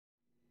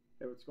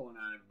Hey, what's going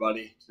on,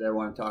 everybody? Today I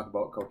want to talk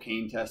about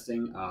cocaine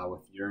testing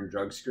with urine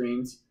drug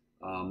screens.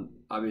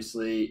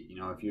 Obviously,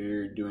 if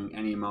you're doing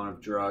any amount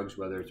of drugs,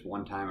 whether it's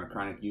one-time or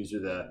chronic user,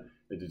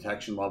 the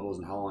detection levels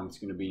and how long it's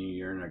going to be in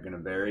your urine are going to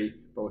vary.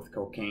 But with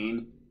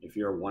cocaine, if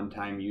you're a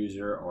one-time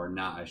user or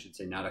not, I should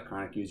say not a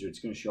chronic user, it's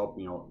going to show up,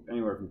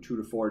 anywhere from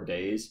 2 to 4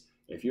 days.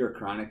 If you're a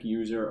chronic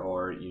user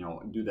or,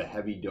 do the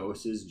heavy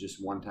doses,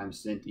 just one-time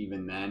stint,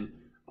 even then,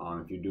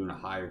 if you're doing a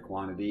higher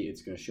quantity,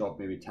 it's going to show up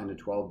maybe 10 to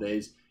 12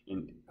 days.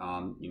 And,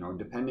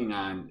 depending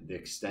on the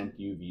extent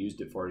you've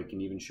used it for, it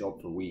can even show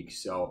up for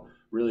weeks. So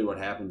really what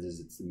happens is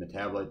it's the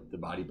metabolite the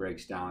body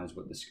breaks down is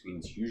what the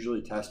screens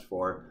usually test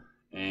for.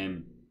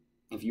 And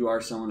if you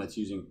are someone that's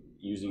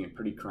using it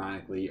pretty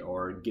chronically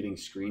or getting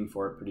screened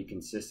for it pretty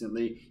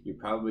consistently, you're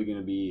probably going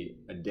to be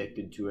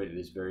addicted to it. It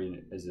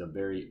is a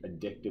very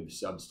addictive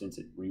substance.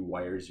 It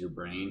rewires your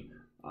brain.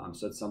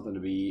 So it's something to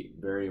be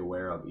very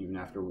aware of. Even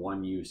after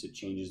one use, it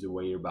changes the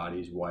way your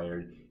body is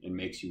wired and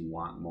makes you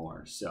want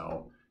more.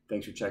 So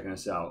thanks for checking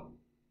us out.